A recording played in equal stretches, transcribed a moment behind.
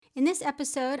In this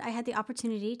episode, I had the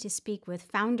opportunity to speak with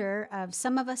founder of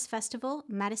Some of Us Festival,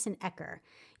 Madison Ecker.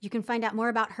 You can find out more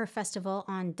about her festival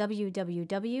on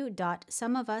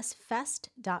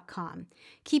www.someofusfest.com.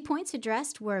 Key points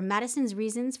addressed were Madison's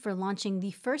reasons for launching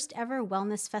the first ever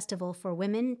wellness festival for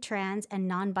women, trans, and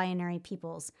non binary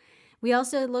peoples. We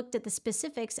also looked at the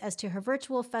specifics as to her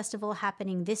virtual festival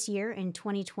happening this year in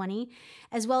 2020,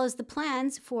 as well as the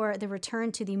plans for the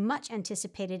return to the much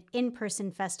anticipated in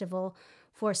person festival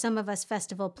for Some of Us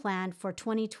Festival planned for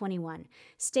 2021.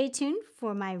 Stay tuned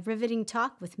for my riveting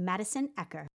talk with Madison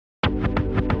Ecker.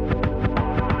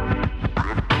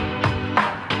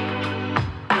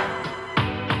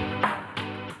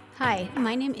 Hi,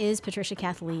 my name is Patricia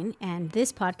Kathleen, and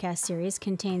this podcast series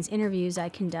contains interviews I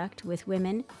conduct with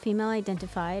women, female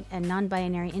identified, and non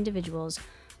binary individuals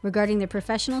regarding their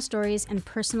professional stories and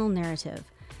personal narrative.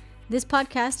 This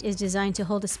podcast is designed to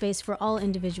hold a space for all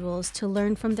individuals to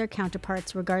learn from their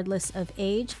counterparts regardless of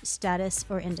age, status,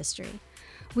 or industry.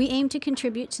 We aim to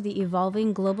contribute to the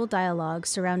evolving global dialogue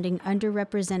surrounding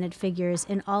underrepresented figures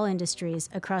in all industries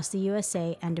across the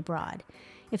USA and abroad.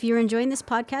 If you're enjoying this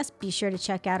podcast, be sure to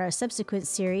check out our subsequent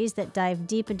series that dive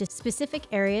deep into specific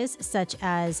areas such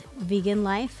as vegan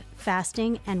life,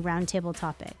 fasting, and roundtable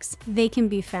topics. They can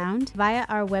be found via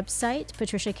our website,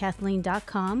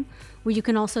 patriciakathleen.com, where you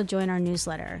can also join our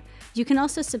newsletter. You can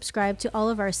also subscribe to all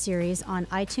of our series on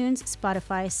iTunes,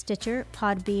 Spotify, Stitcher,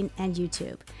 Podbean, and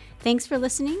YouTube. Thanks for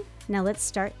listening. Now let's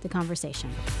start the conversation.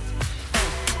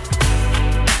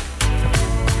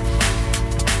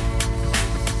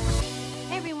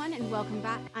 Welcome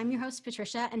back. I'm your host,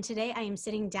 Patricia, and today I am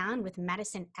sitting down with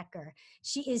Madison Ecker.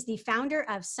 She is the founder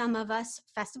of Some of Us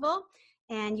Festival,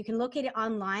 and you can locate it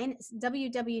online,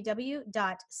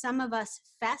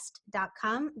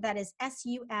 www.someofusfest.com. That is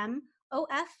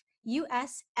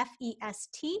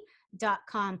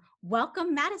SUMOFUSFEST.com.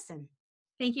 Welcome, Madison.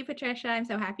 Thank you, Patricia. I'm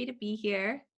so happy to be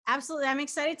here. Absolutely. I'm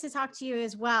excited to talk to you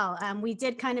as well. We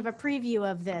did kind of a preview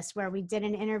of this where we did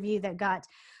an interview that got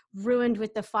ruined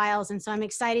with the files. And so I'm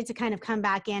excited to kind of come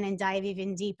back in and dive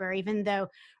even deeper, even though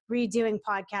redoing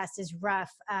podcasts is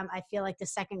rough. I feel like the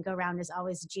second go round is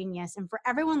always genius. And for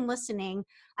everyone listening,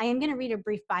 I am going to read a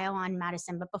brief bio on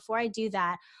Madison. But before I do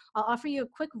that, I'll offer you a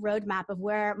quick roadmap of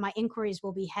where my inquiries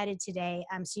will be headed today,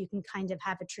 so you can kind of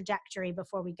have a trajectory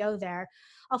before we go there.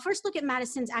 I'll first look at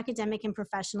Madison's academic and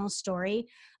professional story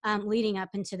leading up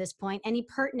into this point, any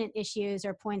pertinent issues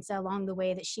or points along the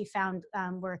way that she found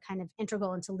were kind of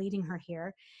integral into leading her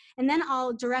here. And then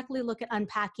I'll directly look at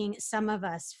unpacking Some of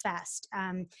Us Fest.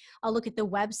 I'll look at the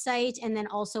website and then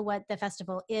also what the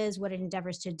festival is, what it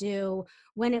endeavors to do,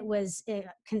 when it was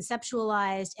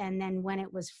conceptualized, and then when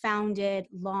it was founded,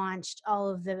 launched, all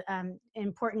of the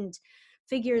important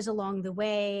figures along the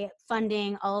way,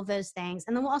 funding, all of those things.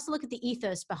 And then we'll also look at the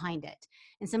ethos behind it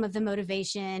and some of the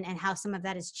motivation and how some of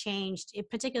that has changed,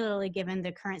 particularly given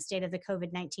the current state of the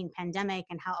COVID-19 pandemic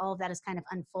and how all of that has kind of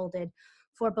unfolded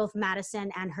for both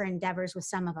Madison and her endeavors with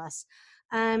Some of Us.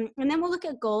 And then we'll look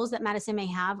at goals that Madison may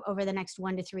have over the next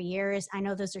 1 to 3 years. I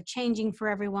know those are changing for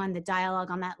everyone. The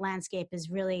dialogue on that landscape is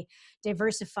really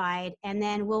diversified. And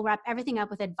then we'll wrap everything up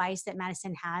with advice that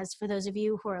Madison has for those of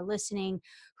you who are listening,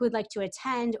 who would like to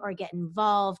attend or get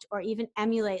involved or even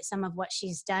emulate some of what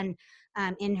she's done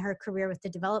in her career with the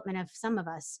development of Some of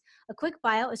Us. A quick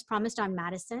bio is promised on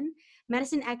Madison.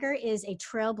 Madison Ecker is a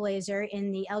trailblazer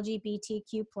in the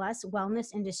LGBTQ plus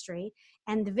wellness industry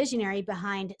and the visionary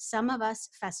behind Some of Us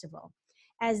Festival.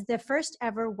 As the first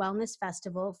ever wellness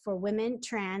festival for women,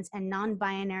 trans, and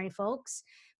non-binary folks,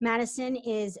 Madison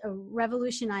is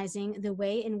revolutionizing the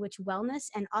way in which wellness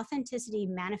and authenticity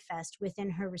manifest within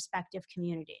her respective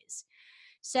communities.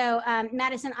 So,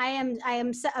 Madison, I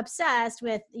am so obsessed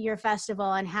with your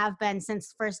festival and have been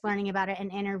since first learning about it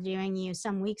and interviewing you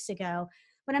some weeks ago.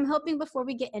 But I'm hoping before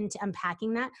we get into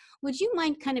unpacking that, would you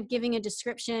mind kind of giving a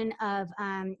description of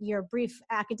your brief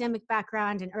academic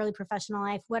background and early professional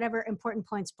life, whatever important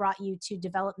points brought you to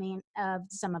development of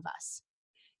Some of Us?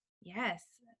 Yes.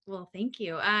 Well, thank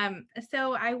you.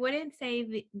 So I wouldn't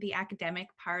say the academic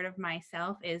part of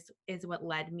myself is what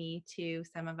led me to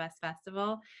Some of Us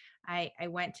Festival. I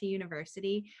went to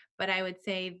university, but I would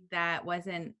say that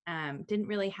wasn't didn't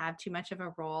really have too much of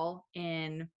a role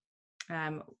in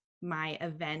um, my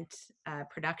event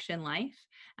production life.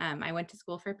 I went to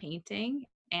school for painting.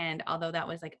 And although that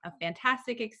was like a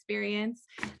fantastic experience,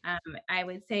 I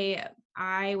would say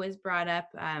I was brought up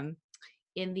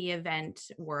in the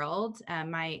event world.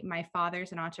 My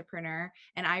father's an entrepreneur,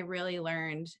 and I really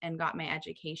learned and got my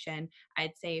education,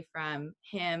 I'd say, from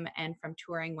him and from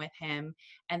touring with him,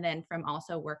 and then from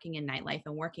also working in nightlife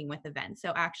and working with events.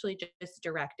 So actually, just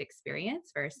direct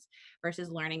experience versus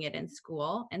learning it in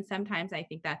school. And sometimes I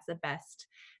think that's the best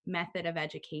method of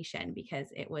education because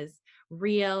it was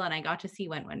real, and I got to see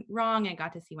what went wrong. I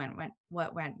got to see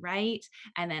what went right,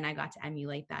 and then I got to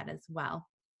emulate that as well.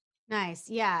 Nice.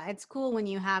 Yeah, it's cool when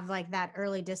you have like that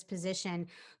early disposition.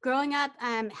 Growing up,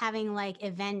 having like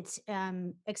event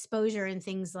exposure and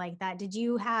things like that. Did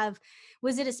you have?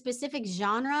 Was it a specific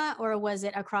genre or was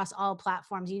it across all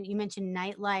platforms? You mentioned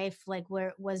nightlife. Like,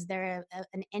 where was there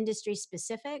an industry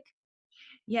specific?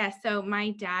 Yeah, so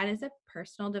my dad is a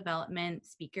personal development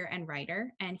speaker and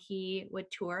writer, and he would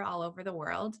tour all over the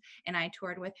world. And I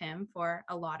toured with him for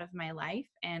a lot of my life.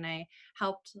 And I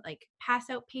helped like pass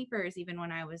out papers even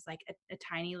when I was like a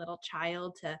tiny little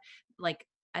child to like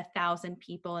 1,000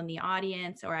 people in the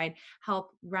audience, or I'd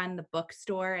help run the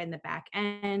bookstore in the back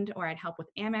end, or I'd help with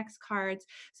Amex cards.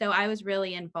 So I was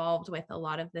really involved with a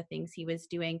lot of the things he was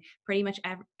doing. Pretty much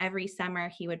every summer,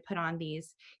 he would put on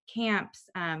these camps.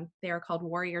 They were called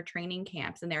warrior training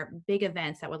camps, and they're big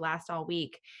events that would last all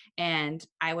week. And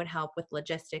I would help with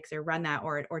logistics or run that,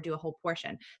 or do a whole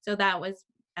portion. So that was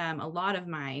a lot of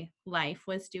my life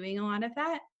was doing a lot of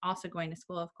that. Also going to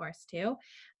school, of course, too.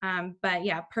 But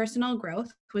yeah, personal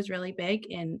growth was really big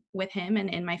in with him and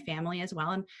in my family as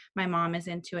well. And my mom is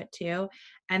into it too.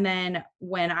 And then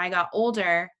when I got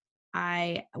older,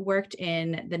 I worked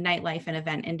in the nightlife and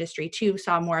event industry too,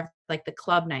 saw more of like the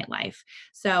club nightlife.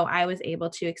 So I was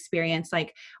able to experience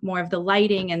like more of the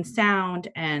lighting and sound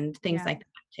and things Yeah. like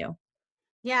that too.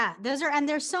 Yeah, those are, and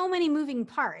there's so many moving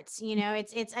parts,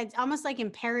 it's almost like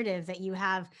imperative that you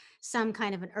have some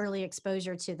kind of an early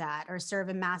exposure to that or serve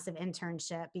a massive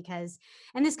internship because,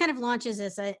 and this kind of launches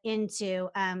us into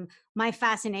my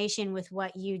fascination with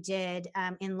what you did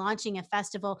in launching a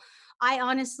festival. I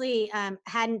honestly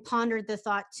hadn't pondered the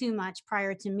thought too much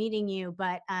prior to meeting you,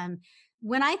 but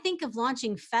when I think of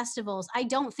launching festivals, I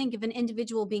don't think of an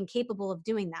individual being capable of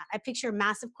doing that. I picture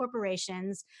massive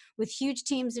corporations with huge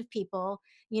teams of people,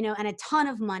 and a ton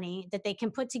of money that they can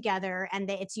put together, and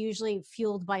it's usually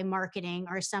fueled by marketing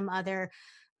or some other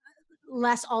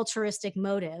less altruistic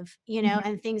motive, Mhm.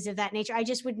 and things of that nature. I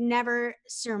just would never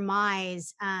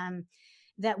surmise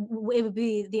that it would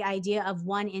be the idea of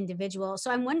one individual. So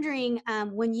I'm wondering,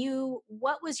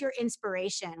 what was your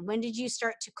inspiration? When did you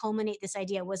start to culminate this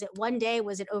idea? Was it one day?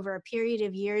 Was it over a period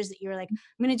of years that you were like,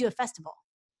 I'm going to do a festival?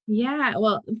 Yeah,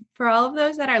 well, for all of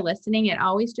those that are listening, it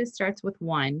always just starts with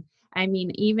one. I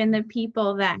mean, even the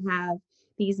people that have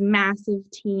these massive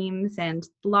teams and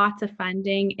lots of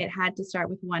funding, it had to start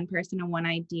with one person and one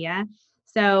idea.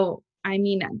 So, I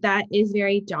mean, that is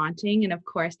very daunting. And of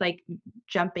course, like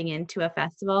jumping into a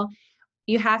festival,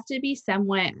 you have to be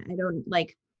somewhat, I don't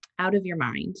like out of your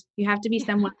mind. You have to be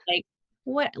somewhat like,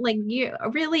 what, like, you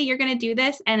really, you're going to do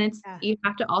this? And Yeah. you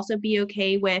have to also be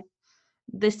okay with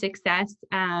the success,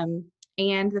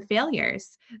 and the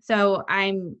failures. So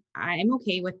I'm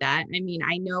okay with that. I mean,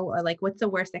 I know like what's the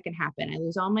worst that can happen? I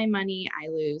lose all my money, I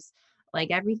lose like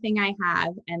everything I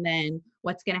have, and then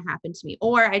what's going to happen to me?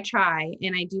 Or I try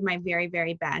and I do my very,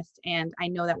 very best, and I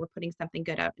know that we're putting something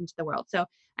good out into the world. So,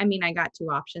 I mean, I got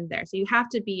two options there. So you have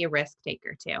to be a risk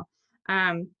taker too.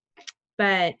 Um,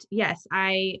 but yes,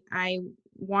 I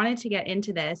wanted to get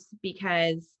into this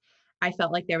because I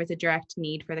felt like there was a direct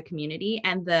need for the community,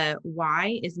 and the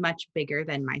why is much bigger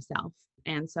than myself.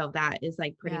 And so that is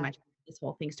like pretty Yeah. much this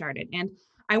whole thing started. And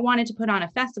I wanted to put on a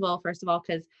festival, first of all,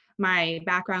 because my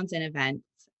background's in events.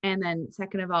 And then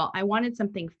second of all, I wanted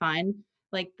something fun.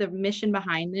 Like the mission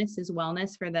behind this is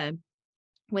wellness for the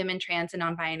women, trans, and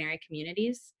non-binary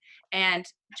communities.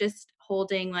 And just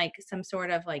holding like some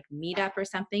sort of like meetup or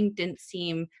something didn't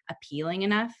seem appealing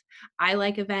enough. I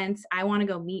like events. I want to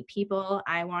go meet people.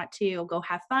 I want to go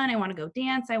have fun. I want to go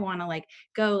dance. I want to like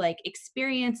go like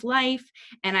experience life.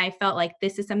 And I felt like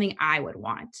this is something I would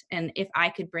want. And if I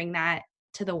could bring that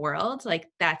to the world, like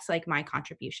that's like my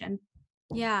contribution.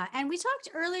 Yeah, and we talked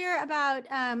earlier about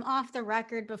off the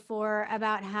record before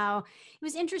about how it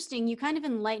was interesting. You kind of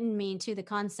enlightened me to the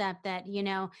concept that in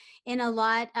a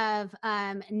lot of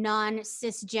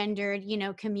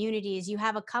non-cisgendered communities, you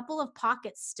have a couple of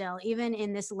pockets still, even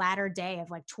in this latter day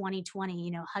of like 2020,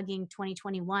 hugging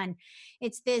 2021.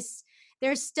 It's this.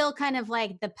 There's still kind of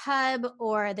like the pub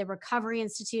or the recovery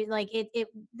institute, like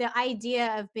the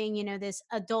idea of being this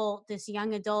adult, this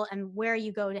young adult, and where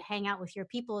you go to hang out with your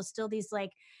people is still these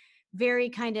like very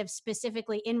kind of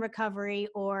specifically in recovery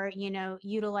or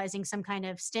utilizing some kind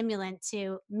of stimulant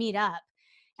to meet up.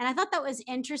 And I thought that was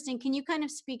interesting. Can you kind of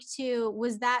speak to,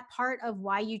 was that part of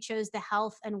why you chose the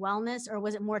health and wellness, or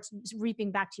was it more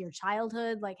reaping back to your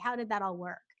childhood? Like, how did that all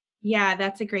work? Yeah,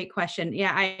 that's a great question.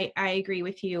 Yeah, I agree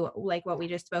with you. Like what we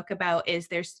just spoke about is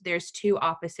there's two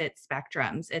opposite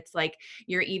spectrums. It's like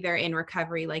you're either in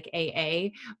recovery like AA,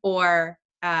 or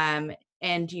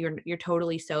and you're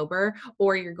totally sober,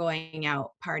 or you're going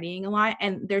out partying a lot,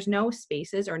 and there's no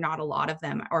spaces, or not a lot of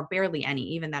them, or barely any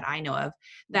even that I know of,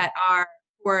 Yeah. that are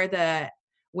for the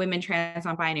women, trans,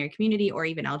 non-binary community, or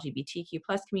even LGBTQ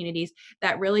plus communities,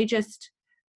 that really just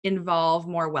involve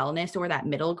more wellness, or that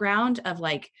middle ground of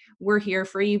like, we're here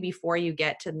for you before you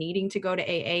get to needing to go to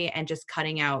AA and just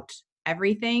cutting out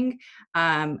everything,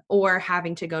 or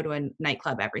having to go to a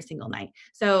nightclub every single night.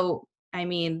 So I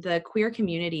mean, the queer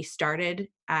community started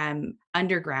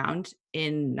underground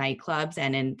in nightclubs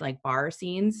and in like bar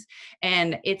scenes,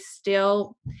 and it's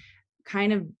still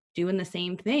kind of doing the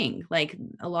same thing. Like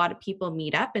a lot of people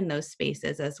meet up in those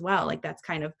spaces as well. Like that's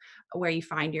kind of where you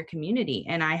find your community.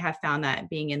 And I have found that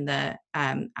being in the,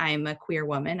 I'm a queer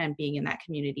woman and being in that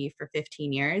community for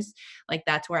 15 years, like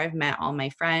that's where I've met all my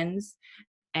friends,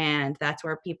 and that's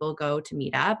where people go to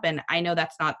meet up. And I know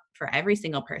that's not for every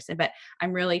single person, but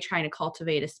I'm really trying to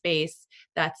cultivate a space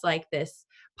that's like this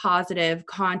positive,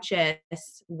 conscious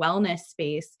wellness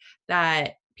space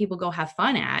that people go have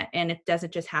fun at. And it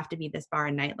doesn't just have to be this bar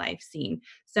and nightlife scene.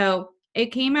 So it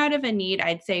came out of a need,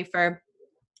 I'd say, for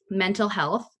mental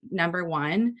health, number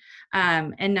one,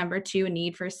 and number two, a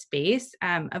need for space.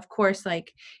 Of course,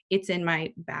 like it's in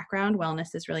my background,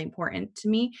 wellness is really important to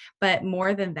me, but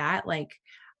more than that, like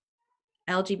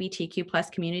LGBTQ plus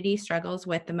community struggles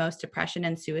with the most depression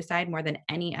and suicide more than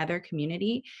any other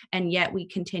community. And yet we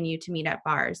continue to meet at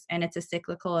bars. And it's a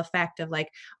cyclical effect of like,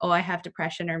 oh, I have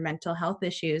depression or mental health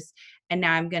issues, and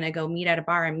now I'm gonna go meet at a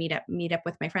bar and meet up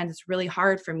with my friends. It's really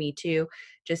hard for me to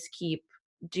just keep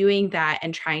doing that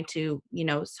and trying to,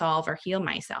 solve or heal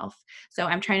myself. So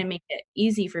I'm trying to make it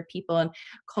easy for people and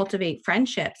cultivate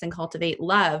friendships and cultivate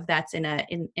love that's in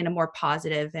a more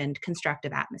positive and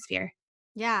constructive atmosphere.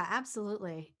 Yeah,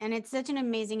 absolutely. And it's such an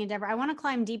amazing endeavor. I want to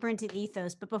climb deeper into the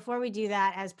ethos, but before we do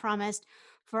that, as promised,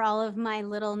 for all of my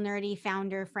little nerdy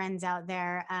founder friends out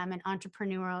there, and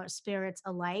entrepreneurial spirits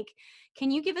alike,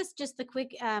 can you give us just the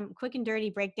quick and dirty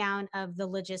breakdown of the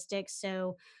logistics?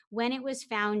 So, when it was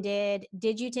founded,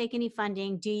 did you take any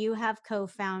funding? Do you have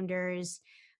co-founders,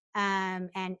 and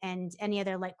any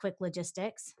other like quick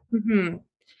logistics? Mhm.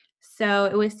 So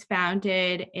it was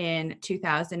founded in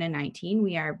 2019.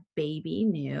 We are baby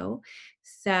new.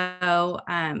 So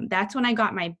that's when I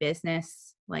got my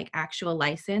business, like actual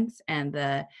license and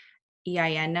the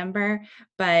EIN number.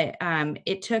 But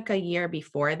it took a year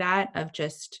before that of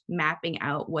just mapping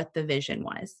out what the vision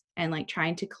was and like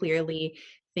trying to clearly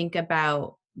think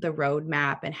about the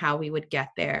roadmap and how we would get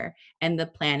there and the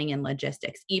planning and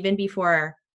logistics, even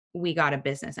before we got a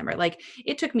business number. Like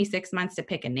it took me 6 months to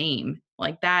pick a name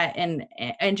like that, and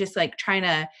just like trying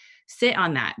to sit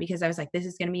on that, because I was like, this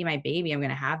is going to be my baby. I'm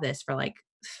going to have this for like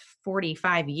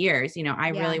 45 years. I Yeah.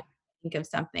 really think of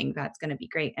something that's going to be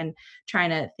great, and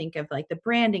trying to think of like the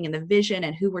branding and the vision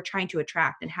and who we're trying to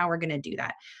attract and how we're going to do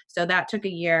that. So that took a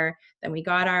year. Then we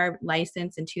got our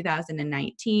license in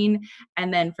 2019.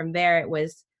 And then from there, it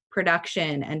was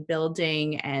production and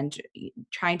building and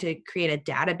trying to create a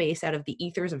database out of the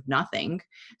ethers of nothing.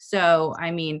 So, I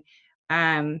mean,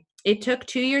 it took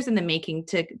 2 years in the making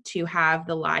to have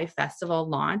the live festival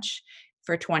launch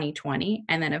for 2020,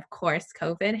 and then of course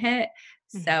COVID hit,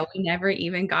 so we never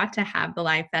even got to have the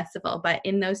live festival. But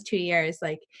in those 2 years,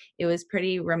 like it was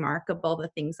pretty remarkable the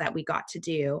things that we got to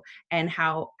do, and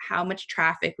how much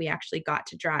traffic we actually got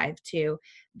to drive to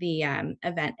the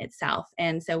event itself.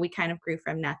 And so we kind of grew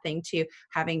from nothing to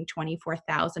having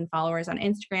 24,000 followers on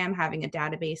Instagram, having a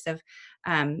database of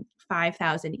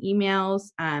 5,000 emails,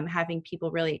 having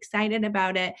people really excited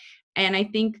about it. And I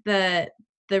think the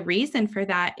reason for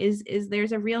that is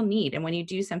there's a real need. And when you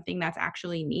do something that's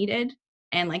actually needed,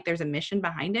 and like there's a mission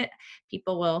behind it,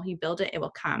 people will, you build it, it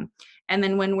will come. And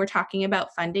then when we're talking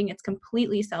about funding, it's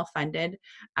completely self-funded.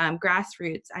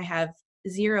 Grassroots, I have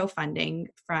zero funding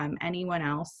from anyone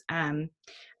else.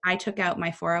 I took out my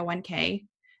 401k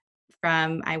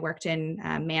from, I worked in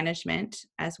management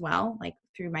as well, like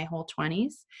through my whole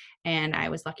 20s. And I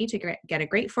was lucky to get a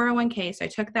great 401k. So I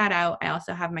took that out. I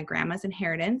also have my grandma's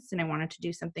inheritance, and I wanted to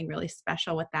do something really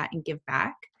special with that and give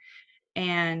back.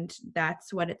 And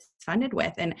that's what it's funded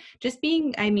with. And just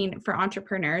being, I mean, for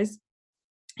entrepreneurs,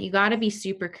 you got to be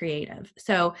super creative.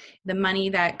 So the money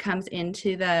that comes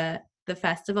into the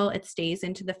festival, it stays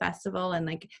into the festival, and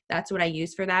like that's what I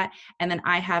use for that. And then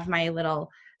I have my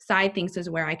little side things is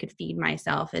where I could feed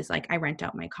myself is like I rent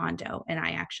out my condo and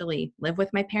I actually live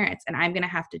with my parents. And I'm going to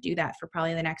have to do that for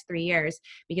probably the next 3 years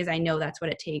because I know that's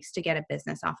what it takes to get a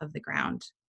business off of the ground.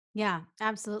 Yeah,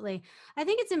 absolutely. I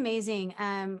think it's amazing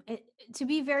to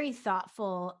be very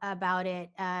thoughtful about it.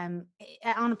 On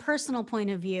a personal point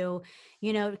of view,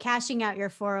 cashing out your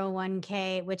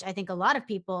 401k, which I think a lot of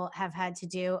people have had to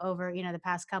do over, the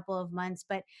past couple of months,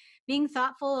 but being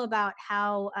thoughtful about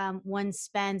how one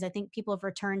spends. I think people have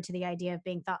returned to the idea of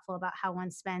being thoughtful about how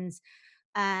one spends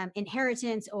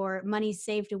inheritance or money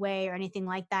saved away or anything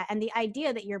like that. And the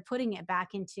idea that you're putting it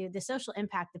back into the social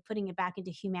impact of putting it back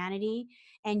into humanity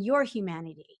and your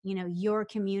humanity, your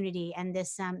community, and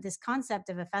this concept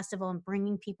of a festival and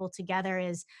bringing people together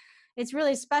is it's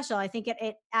really special. I think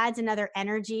it adds another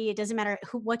energy. It doesn't matter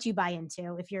what you buy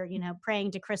into. If you're,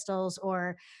 praying to crystals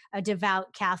or a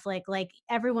devout Catholic, like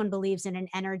everyone believes in an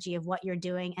energy of what you're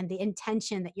doing and the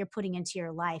intention that you're putting into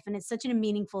your life. And it's such a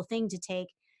meaningful thing to take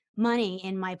money,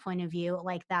 in my point of view,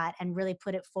 like that and really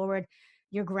put it forward.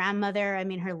 Your grandmother, I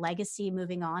mean, her legacy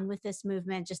moving on with this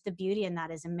movement, just the beauty in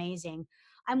that is amazing.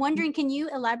 I'm wondering, can you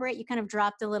elaborate? You kind of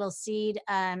dropped a little seed,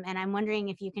 and I'm wondering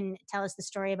if you can tell us the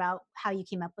story about how you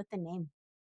came up with the name.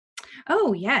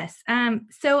 Oh, yes.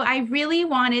 So I really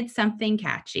wanted something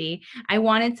catchy. I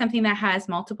wanted something that has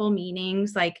multiple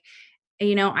meanings. Like,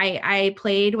 I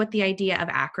played with the idea of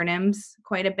acronyms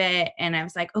quite a bit. And I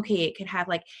was like, okay, it could have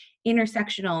like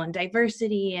intersectional and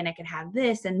diversity, and it could have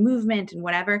this and movement and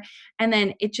whatever. And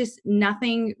then it just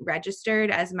nothing registered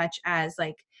as much as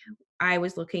like I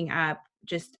was looking up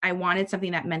just I wanted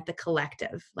something that meant the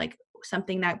collective, like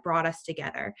something that brought us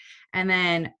together. And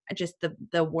then just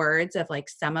the words of like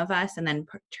some of us and then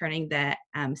turning the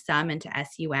some into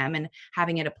SUM and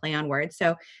having it a play on words.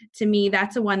 So to me,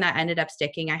 that's the one that ended up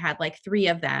sticking. I had like 3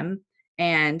 of them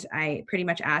and I pretty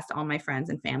much asked all my friends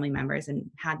and family members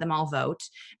and had them all vote.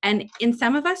 And in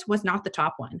some of us was not the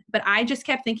top one, but I just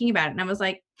kept thinking about it and I was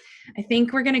like, I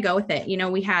think we're going to go with it.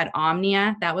 We had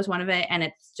Omnia, that was one of it, and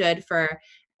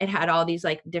it had all these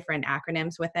like different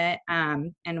acronyms with it.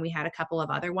 And we had a couple of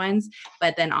other ones,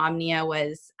 but then Omnia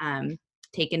was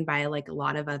taken by like a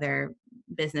lot of other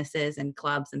businesses and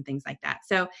clubs and things like that.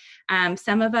 So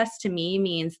some of us to me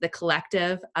means the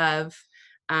collective of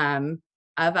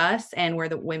us, and we're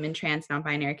the women, trans,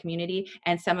 non-binary community.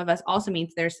 And some of us also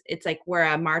means it's like we're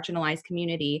a marginalized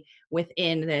community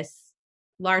within this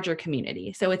larger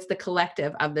community. So it's the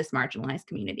collective of this marginalized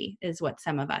community is what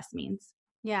some of us means.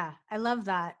 Yeah, I love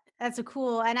that. That's a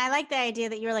cool, and I like the idea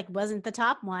that you're like, wasn't the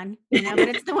top one, but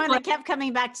it's the one that kept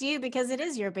coming back to you because it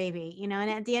is your baby, and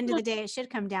at the end of the day, it should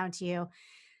come down to you.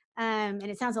 And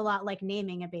it sounds a lot like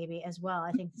naming a baby as well.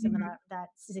 I think some of Mhm.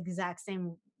 that's the exact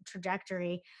same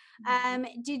trajectory. Mhm.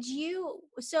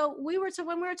 So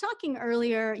when we were talking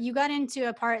earlier, you got into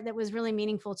a part that was really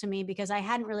meaningful to me because I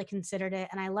hadn't really considered it,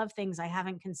 and I love things I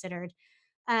haven't considered.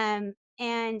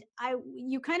 And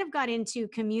you kind of got into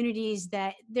communities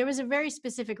that there was a very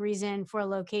specific reason for a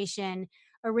location.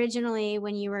 Originally,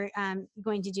 when you were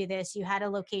going to do this, you had a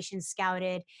location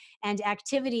scouted and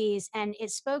activities, and it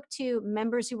spoke to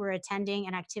members who were attending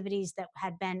and activities that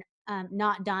had been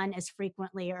not done as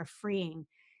frequently or freeing,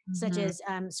 such Mhm.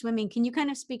 as swimming. Can you kind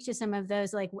of speak to some of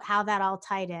those, like how that all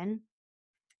tied in?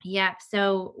 Yeah.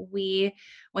 So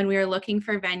when we were looking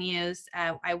for venues,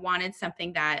 I wanted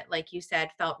something that, like you said,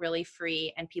 felt really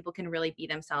free and people can really be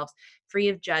themselves, free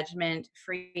of judgment,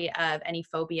 free of any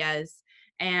phobias.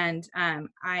 And I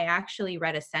actually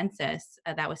read a census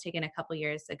that was taken a couple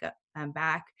years ago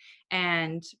back,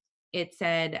 and it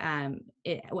said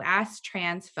it asked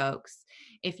trans folks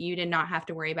if you did not have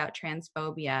to worry about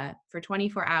transphobia for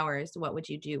 24 hours, what would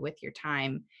you do with your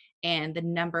time? And the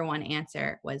number one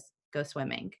answer was go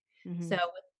swimming. So Hmm.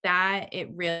 with that, it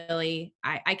really,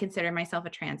 I consider myself a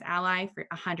trans ally for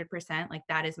 100%. Like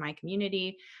that is my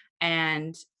community.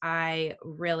 And I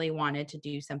really wanted to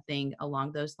do something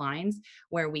along those lines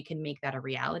where we can make that a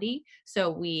reality. So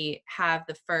we have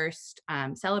the first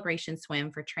celebration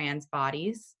swim for trans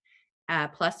bodies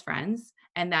plus friends.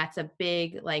 And that's a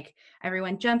big, like,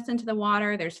 everyone jumps into the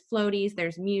water. There's floaties,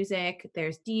 there's music,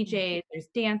 there's DJs, there's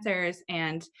dancers,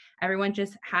 and everyone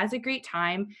just has a great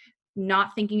time,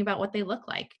 not thinking about what they look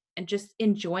like and just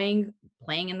enjoying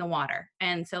playing in the water.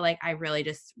 And so, like, I really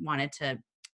just wanted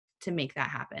to make that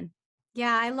happen.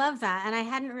 Yeah, I love that. And I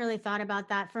hadn't really thought about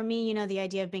that. For me, the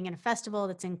idea of being in a festival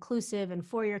that's inclusive and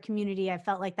for your community, I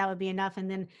felt like that would be enough. And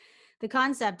then the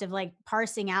concept of like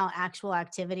parsing out actual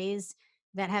activities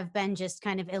that have been just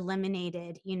kind of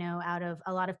eliminated, out of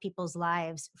a lot of people's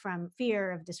lives from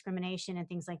fear of discrimination and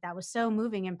things like that was so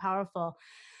moving and powerful.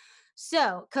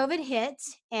 So COVID hit,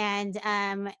 and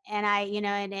I,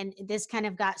 and this kind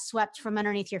of got swept from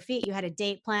underneath your feet. You had a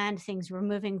date planned, things were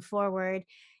moving forward,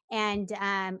 and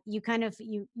you kind of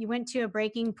you went to a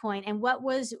breaking point. And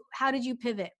how did you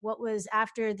pivot? What was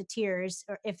after the tears,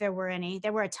 or if there were any?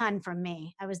 There were a ton from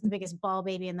me. I was the biggest ball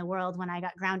baby in the world when I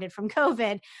got grounded from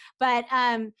COVID. But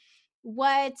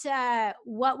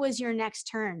what was your next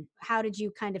turn? How did you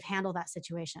kind of handle that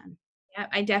situation? Yeah,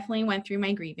 I definitely went through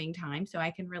my grieving time, so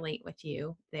I can relate with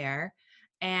you there.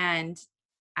 And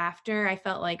after I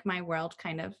felt like my world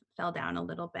kind of fell down a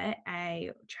little bit, I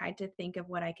tried to think of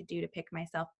what I could do to pick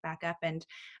myself back up. And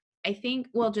I think,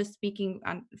 well, just speaking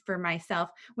on for myself,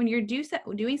 when you're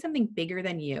doing something bigger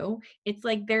than you, it's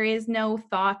like there is no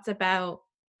thoughts about,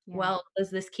 Yeah. well,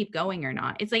 does this keep going or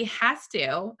not? It's like it has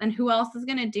to, and who else is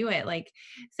gonna do it? Like,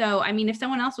 so I mean, if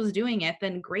someone else was doing it,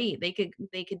 then great, they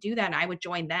could do that, and I would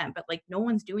join them. But like, no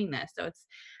one's doing this, so it's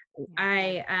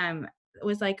Yeah. I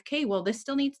was like, okay, well, this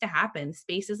still needs to happen.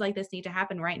 Spaces like this need to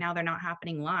happen right now. They're not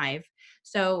happening live,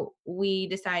 so we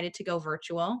decided to go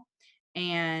virtual,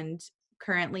 and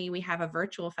currently we have a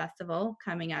virtual festival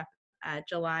coming up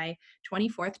July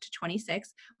 24th to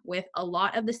 26th with a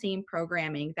lot of the same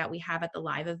programming that we have at the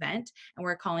live event. And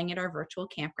we're calling it our virtual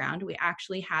campground. We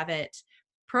actually have it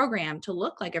programmed to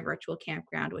look like a virtual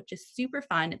campground, which is super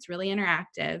fun. It's really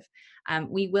interactive.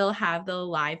 We will have the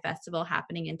live festival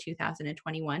happening in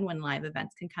 2021 when live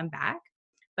events can come back.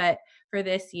 But for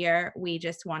this year, we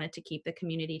just wanted to keep the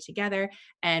community together,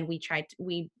 and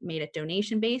we made it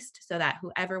donation based so that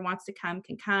whoever wants to come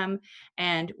can come.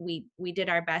 And we did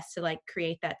our best to like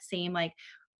create that same like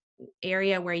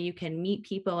area where you can meet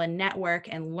people and network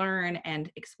and learn and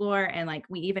explore. And like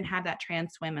we even have that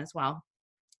trans swim as well.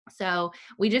 So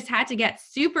we just had to get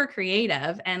super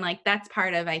creative. And like that's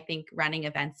part of, I think, running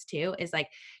events too, is like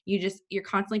you're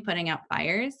constantly putting out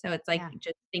fires. So it's like Yeah.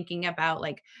 just thinking about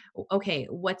like, okay,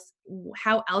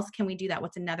 how else can we do that?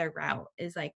 What's another route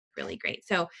is like really great.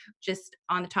 So just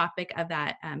on the topic of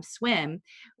that swim,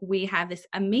 we have this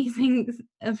amazing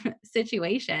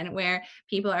situation where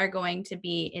people are going to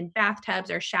be in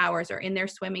bathtubs or showers or in their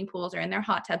swimming pools or in their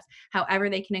hot tubs, however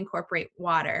they can incorporate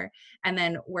water. And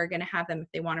then we're going to have them,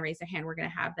 if they want to raise their hand, we're going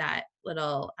to have that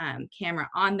little camera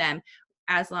on them,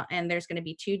 and there's going to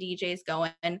be two DJs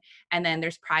going, and then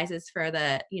there's prizes for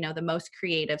the most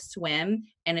creative swim,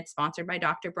 and it's sponsored by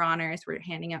Dr. Bronner's. We're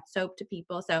handing out soap to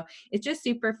people, so it's just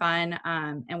super fun.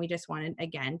 And we just wanted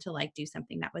again to like do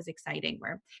something that was exciting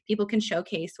where people can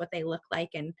showcase what they look like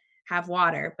and have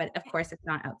water, but of course it's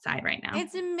not outside right now.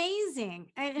 It's amazing.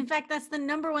 In fact, that's the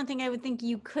number one thing I would think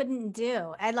you couldn't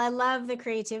do. And I love the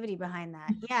creativity behind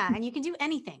that. Yeah. And you can do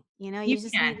anything, You you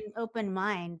just need can. an open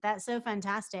mind. That's so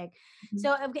fantastic. Mhm.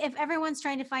 So if everyone's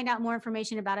trying to find out more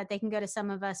information about it, they can go to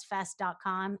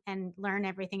someofusfest.com and learn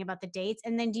everything about the dates.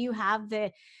 And then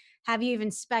have you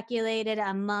even speculated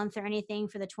a month or anything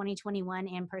for the 2021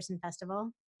 in-person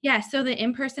festival? Yeah, so the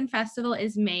in-person festival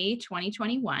is May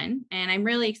 2021, and I'm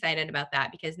really excited about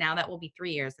that because now that will be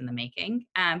 3 years in the making.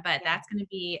 But Yeah. that's gonna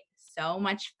be so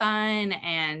much fun,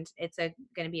 and it's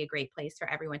gonna be a great place for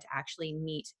everyone to actually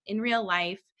meet in real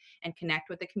life and connect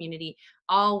with the community.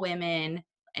 All women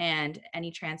and any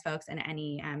trans folks and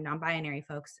any non-binary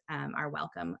folks are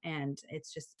welcome, and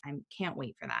it's just I can't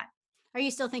wait for that. Are you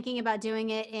still thinking about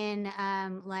doing it in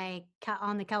on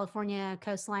the California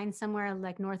coastline somewhere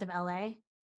like north of LA?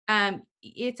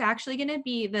 It's actually gonna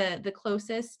be the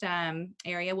closest,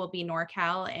 area will be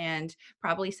NorCal and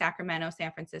probably Sacramento,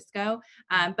 San Francisco,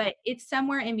 Yeah. but it's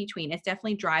somewhere in between. It's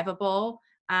definitely drivable,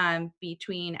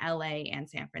 between LA and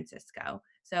San Francisco,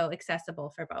 so accessible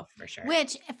for both for sure.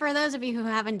 Which, for those of you who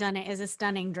haven't done it, is a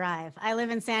stunning drive. I live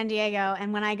in San Diego,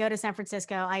 and when I go to San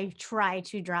Francisco, I try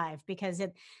to drive because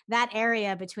that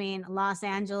area between Los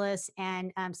Angeles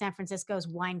and San Francisco's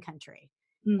wine country.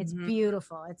 It's Mhm.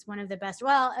 beautiful. It's one of the best.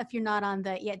 Well, if you're not on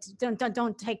the yet,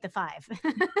 don't take the five,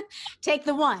 take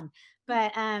the one.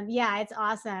 But yeah, it's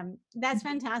awesome. That's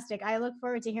fantastic. I look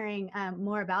forward to hearing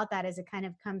more about that as it kind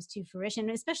of comes to fruition,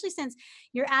 especially since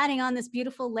you're adding on this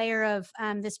beautiful layer of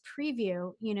this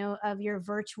preview, of your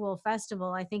virtual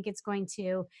festival. I think it's going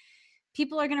to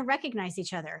people are going to recognize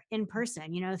each other in person,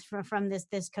 from this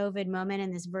COVID moment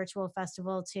and this virtual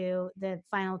festival to the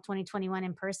final 2021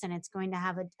 in person. It's going to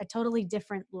have a totally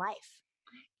different life.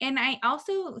 And I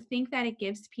also think that it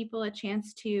gives people a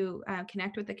chance to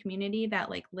connect with the community that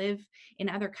like live in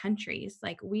other countries.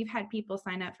 Like we've had people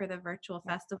sign up for the virtual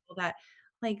Yeah. festival that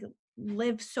like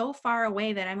live so far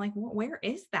away that I'm like, Where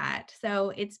is that?"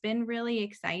 So it's been really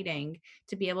exciting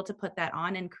to be able to put that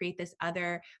on and create this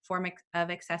other form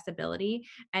of accessibility.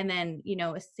 And then,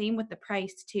 same with the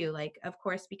price too. Like, of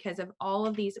course, because of all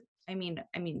of these I mean,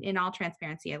 in all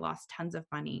transparency, I lost tons of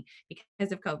money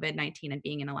because of COVID-19 and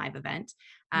being in a live event.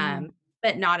 Mm. Um,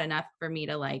 but not enough for me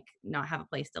to like not have a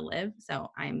place to live.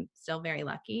 So I'm still very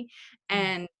lucky. Mm.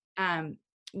 And um,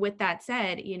 with that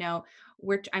said,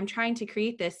 I'm trying to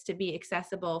create this to be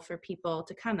accessible for people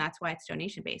to come. That's why it's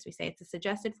donation based. We say it's a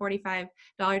suggested $45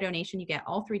 donation. You get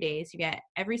all 3 days, you get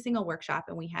every single workshop,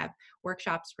 and we have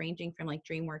workshops ranging from like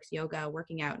DreamWorks yoga,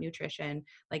 working out, nutrition,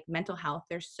 like mental health.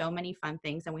 There's so many fun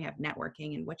things, and we have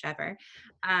networking and whichever.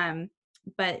 Um,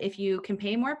 but if you can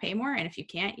pay more, and if you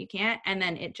can't, you can't. And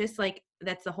then it just like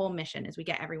that's the whole mission is we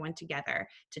get everyone together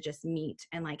to just meet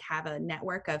and like have a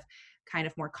network of kind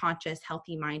of more conscious,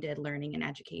 healthy minded learning and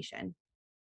education.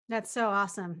 That's so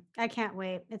awesome. I can't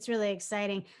wait. It's really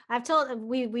exciting. I've told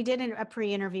we did a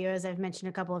pre-interview as I've mentioned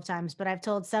a couple of times, but I've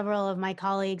told several of my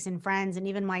colleagues and friends and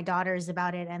even my daughters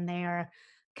about it and they are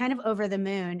kind of over the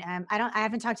moon. I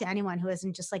haven't talked to anyone who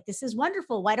isn't just like this is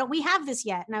wonderful. Why don't we have this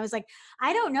yet? And I was like,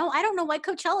 I don't know. I don't know why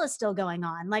Coachella is still going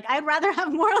on. Like I'd rather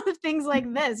have more of things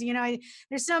like this.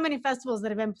 There's so many festivals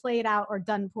that have been played out or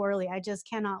done poorly. I just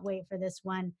cannot wait for this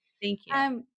one. Thank you.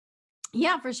 Um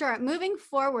yeah, for sure. Moving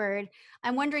forward,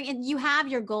 I'm wondering, and you have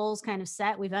your goals kind of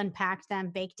set. We've unpacked them,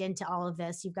 baked into all of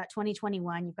this. You've got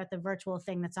 2021. You've got the virtual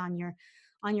thing that's on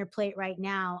your plate right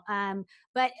now.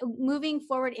 But moving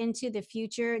forward into the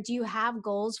future, do you have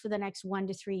goals for the next 1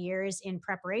 to 3 years in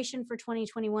preparation for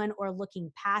 2021, or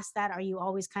looking past that? Are you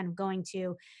always kind of going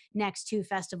to next two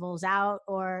festivals out,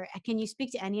 or can you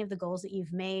speak to any of the goals that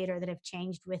you've made or that have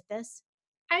changed with this?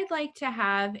 I'd like to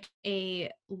have a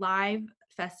live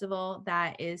festival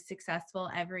that is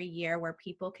successful every year where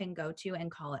people can go to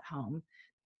and call it home.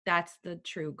 That's the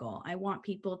true goal. I want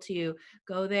people to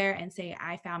go there and say,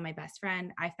 I found my best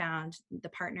friend. I found the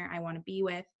partner I want to be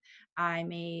with. I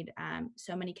made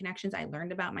so many connections. I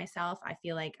learned about myself. I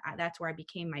feel like that's where I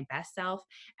became my best self.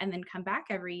 And then come back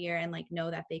every year and like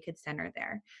know that they could center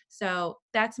there. So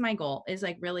that's my goal is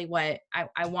like really what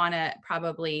I want to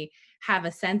probably have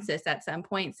a census at some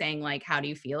point saying like, how do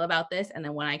you feel about this? And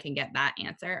then when I can get that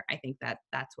answer, I think that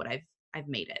that's what I've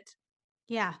made it.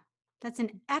 Yeah, that's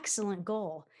an excellent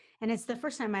goal. And it's the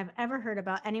first time I've ever heard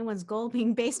about anyone's goal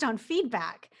being based on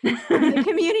feedback from the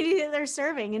community that they're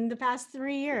serving in the past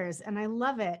 3 years. And I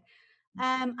love it.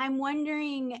 I'm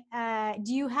wondering,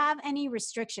 do you have any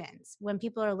restrictions when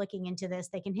people are looking into this?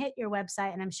 They can hit your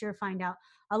website and I'm sure find out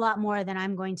a lot more than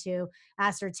I'm going to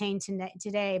ascertain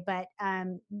today. But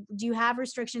do you have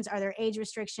restrictions? Are there age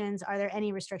restrictions? Are there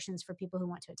any restrictions for people who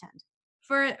want to attend?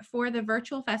 For the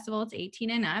virtual festival, it's 18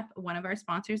 and up. One of our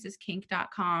sponsors is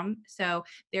kink.com. So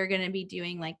they're going to be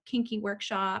doing like kinky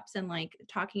workshops and like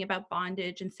talking about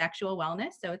bondage and sexual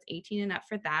wellness. So it's 18 and up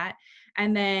for that.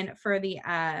 And then for the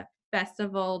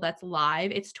festival that's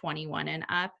live, it's 21 and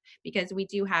up because we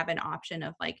do have an option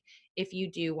of like if you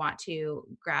do want to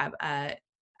grab a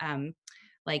um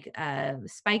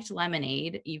spiked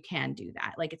lemonade, you can do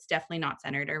that. Like it's definitely not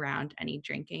centered around any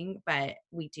drinking, but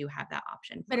we do have that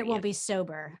option But for it you. won't be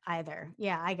sober either.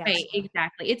 Yeah, I got Right, you.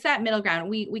 exactly. It's that middle ground.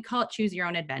 We call it choose your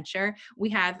own adventure. We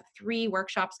have 3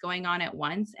 workshops going on at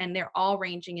once, and they're all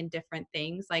ranging in different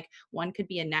things. Like, one could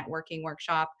be a networking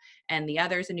workshop, and the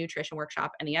other's a nutrition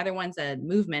workshop, and the other one's a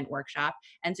movement workshop,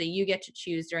 and so you get to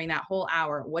choose during that whole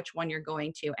hour which one you're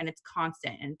going to, and it's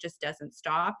constant, and it just doesn't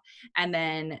stop, and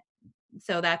then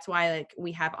so that's why like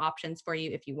we have options for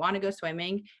you if you want to go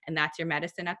swimming and that's your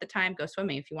medicine at the time, go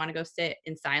swimming. If you want to go sit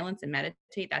in silence and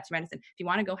meditate, that's your medicine. If you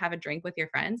want to go have a drink with your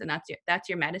friends and that's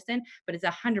your medicine, but it's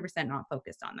 100% not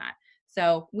focused on that.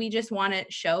 So we just want to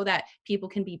show that people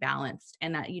can be balanced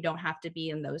and that you don't have to be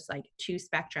in those like two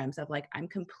spectrums of like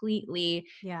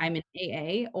Yeah. I'm in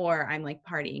AA or I'm like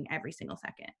partying every single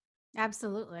second.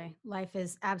 Absolutely. Life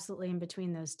is absolutely in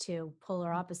between those two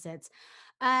polar opposites.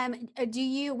 When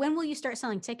will you start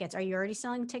selling tickets? Are you already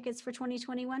selling tickets for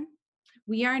 2021?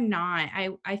 We are not.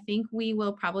 I think we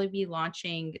will probably be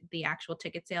launching the actual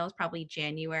ticket sales probably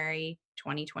January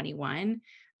 2021.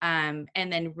 And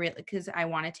then really because I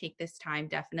want to take this time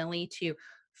definitely to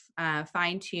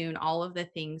fine tune all of the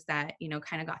things that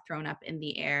kind of got thrown up in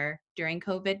the air during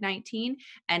COVID-19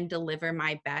 and deliver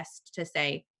my best to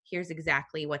say here's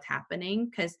exactly what's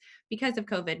happening because of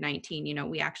COVID-19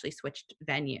 we actually switched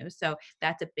venues, so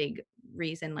that's a big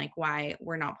reason like why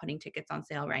we're not putting tickets on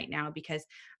sale right now because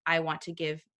I want to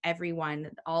give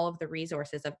everyone all of the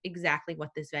resources of exactly what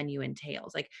this venue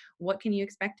entails. Like, what can you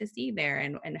expect to see there?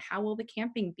 And how will the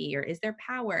camping be? Or is there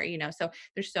power? So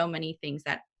there's so many things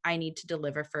that I need to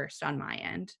deliver first on my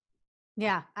end.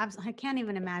 Yeah, absolutely. I can't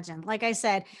even imagine. Like I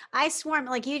said, I swarm,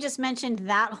 like you just mentioned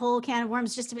that whole can of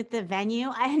worms just with the venue.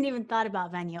 I hadn't even thought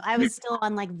about venue. I was still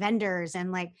on like vendors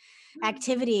and like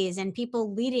activities and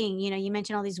people leading, you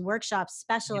mentioned all these workshops,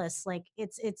 Yeah. specialists, like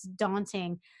it's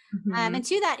daunting. And Mhm.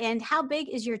 to that end, how big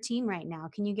is your team right now?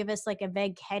 Can you give us like a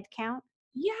vague head count?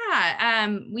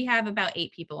 Yeah, we have about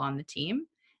 8 people on the team,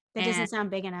 That doesn't and sound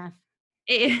big enough.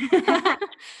 it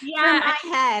For yeah, my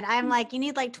head, I'm like, you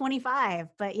need like 25,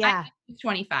 but I yeah. could use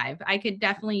 25. I could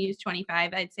definitely use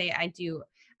 25. I'd say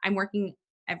I'm working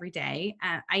every day.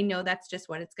 I know that's just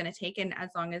what it's gonna take, and as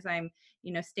long as I'm,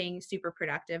 staying super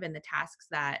productive in the tasks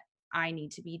that I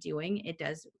need to be doing, it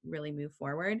does really move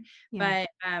forward. Yeah,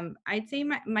 But, I'd say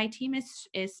my team is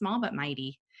small but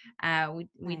mighty.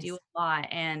 We do nice. a lot,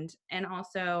 and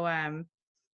also,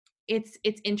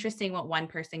 it's interesting what one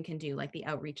person can do, like the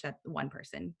outreach that one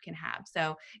person can have.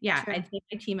 So, yeah, True. I'd say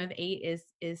my team of 8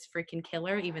 is freaking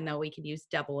killer, even though we could use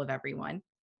double of everyone.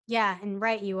 Yeah, and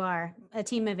right you are. A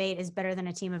team of 8 is better than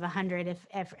a team of 100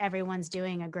 if everyone's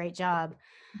doing a great job.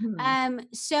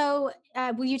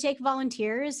 Mhm. Will you take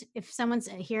volunteers? If someone's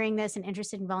hearing this and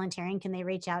interested in volunteering, can they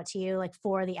reach out to you like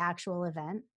for the actual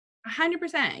event?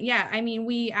 100%. Yeah. I mean,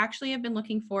 we actually have been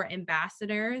looking for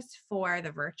ambassadors for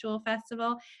the virtual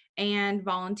festival and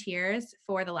volunteers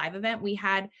for the live event. We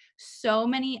had so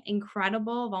many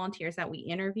incredible volunteers that we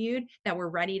interviewed that were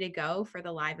ready to go for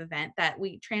the live event that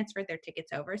we transferred their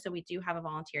tickets over. So we do have a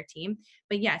volunteer team.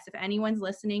 But yes, if anyone's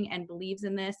listening and believes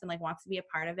in this and like wants to be a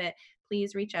part of it,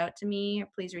 please reach out to me.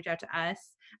 Please reach out to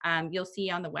us. You'll see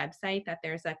on the website that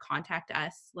there's a contact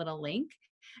us little link,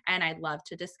 and I'd love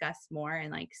to discuss more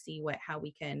and like see what how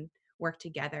we can work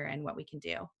together and what we can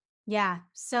do. Yeah,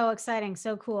 so exciting,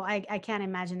 so cool. I can't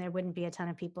imagine there wouldn't be a ton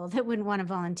of people that wouldn't want to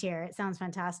volunteer. It sounds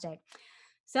fantastic.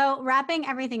 So, wrapping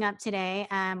everything up today,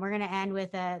 we're going to end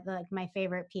with like my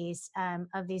favorite piece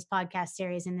of these podcast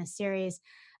series in this series.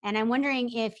 And I'm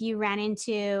wondering if you ran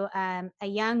into a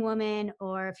young woman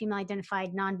or a female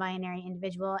identified non binary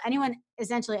individual, anyone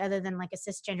essentially other than like a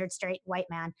cisgendered straight white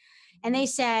man. And they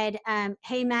said,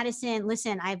 hey, Madison,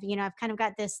 listen, I've kind of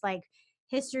got this like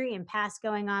history and past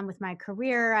going on with my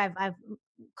career. I've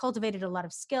cultivated a lot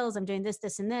of skills. I'm doing this,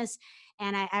 this, and this,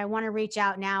 and I want to reach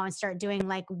out now and start doing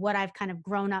like what I've kind of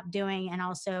grown up doing, and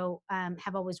also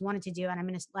have always wanted to do. And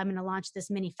I'm gonna launch this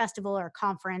mini festival or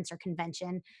conference or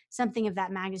convention, something of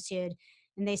that magnitude.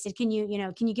 And they said, can you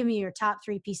give me your top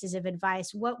 3 pieces of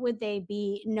advice? What would they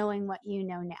be, knowing what you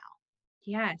know now?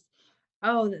 Yes.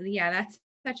 Oh, yeah, that's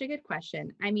such a good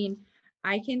question. I mean,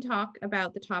 I can talk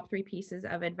about the top 3 pieces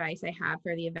of advice I have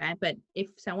for the event, but if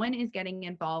someone is getting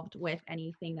involved with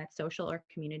anything that's social or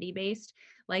community based,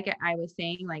 like I was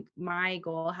saying, like my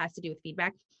goal has to do with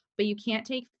feedback, but you can't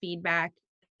take feedback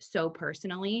so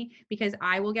personally because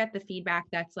I will get the feedback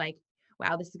that's like,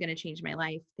 wow, this is going to change my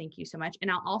life. Thank you so much.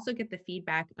 And I'll also get the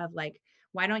feedback of like,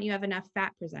 why don't you have enough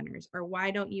fat presenters? Or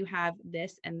why don't you have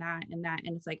this and that and that?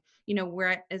 And it's like,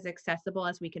 we're as accessible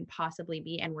as we can possibly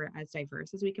be and we're as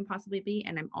diverse as we can possibly be.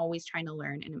 And I'm always trying to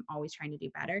learn and I'm always trying to do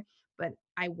better, but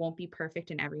I won't be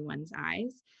perfect in everyone's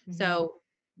eyes. Hmm. So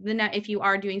if you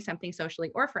are doing something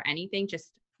socially or for anything,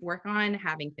 just work on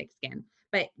having thick skin.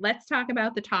 But let's talk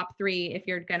about the top 3 if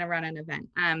you're going to run an event.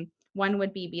 One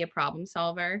would be a problem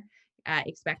solver.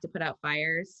 Expect to put out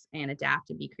fires and adapt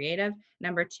and be creative.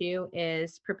 Number 2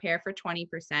 is prepare for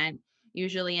 20%.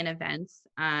 Usually in events,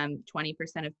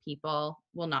 20% of people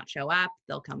will not show up,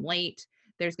 they'll come late,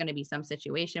 there's going to be some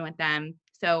situation with them.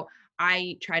 So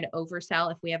I try to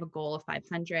oversell. If we have a goal of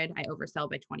 500, I oversell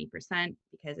by 20%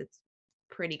 because it's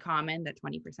pretty common that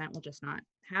 20% will just not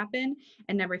happen.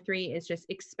 And number 3 is just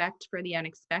expect for the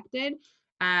unexpected.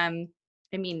 um,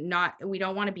 I mean, not we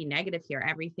don't want to be negative here.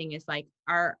 Everything is like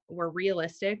we're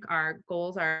realistic, our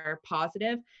goals are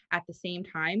positive. At the same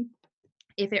time,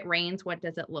 if it rains, what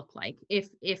does it look like? If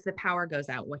the power goes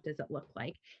out, what does it look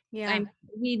like? Yeah. I'm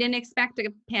We didn't expect a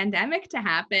pandemic to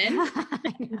happen.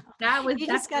 I know. That was You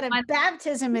that's just the got a one.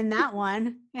 baptism in that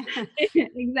one.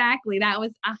 Exactly. That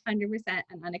was 100% an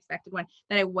unexpected one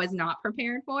that I was not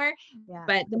prepared for. Yeah.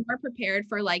 But the more prepared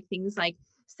for like things like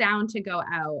sound to go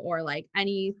out or like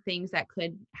any things that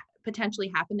could potentially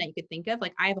happen that you could think of.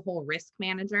 Like I have a whole risk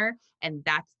manager and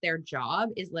that's their job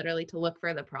is literally to look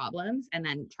for the problems and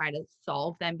then try to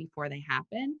solve them before they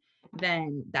happen.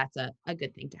 Then that's a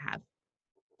good thing to have.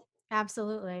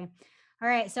 Absolutely. All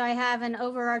right. So I have an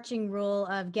overarching rule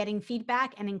of getting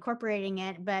feedback and incorporating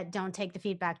it, but don't take the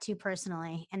feedback too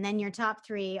personally. And then your top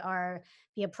 3 are: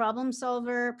 be a problem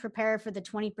solver, prepare for the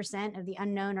 20% of the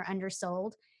unknown or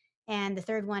undersold. And the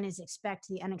third one is expect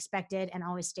the unexpected and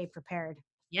always stay prepared.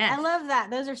 I Yes. love that.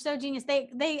 Those are so genius.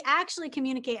 They actually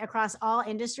communicate across all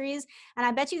industries, and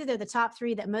I bet you that they're the top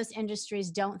three that most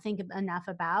industries don't think enough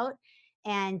about.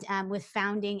 And with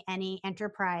founding any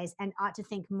enterprise, and ought to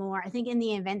think more. I think in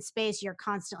the event space, you're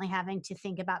constantly having to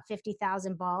think about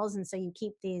 50,000 balls, and so you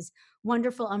keep these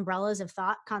wonderful umbrellas of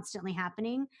thought constantly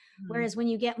happening. Mhm. Whereas when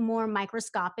you get more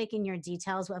microscopic in your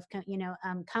details of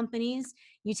companies,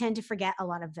 you tend to forget a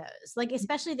lot of those. Like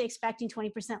especially the expecting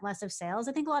 20% less of sales.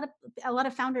 I think a lot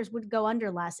of founders would go under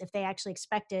less if they actually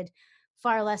expected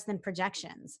far less than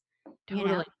projections, you know?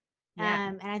 Totally. Yeah.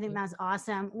 And I think that's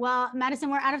awesome. Well, Madison,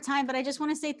 we're out of time, but I just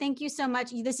want to say thank you so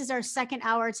much. This is our second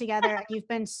hour together. You've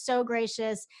been so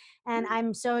gracious, and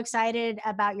I'm so excited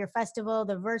about your festival,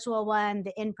 the virtual one,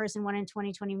 the in person one in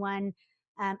 2021.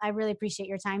 I really appreciate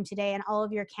your time today and all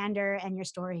of your candor and your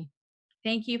story.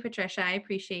 Thank you, Patricia. I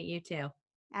appreciate you too.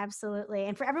 Absolutely.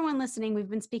 And for everyone listening, we've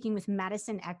been speaking with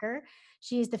Madison Ecker.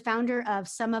 She is the founder of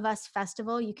Some of Us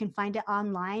Festival. You can find it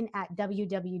online at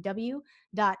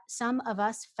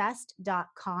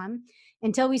www.someofusfest.com.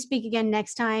 Until we speak again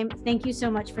next time, thank you so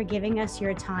much for giving us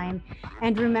your time.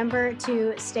 And remember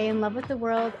to stay in love with the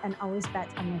world and always bet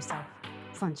on yourself.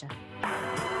 Slancha.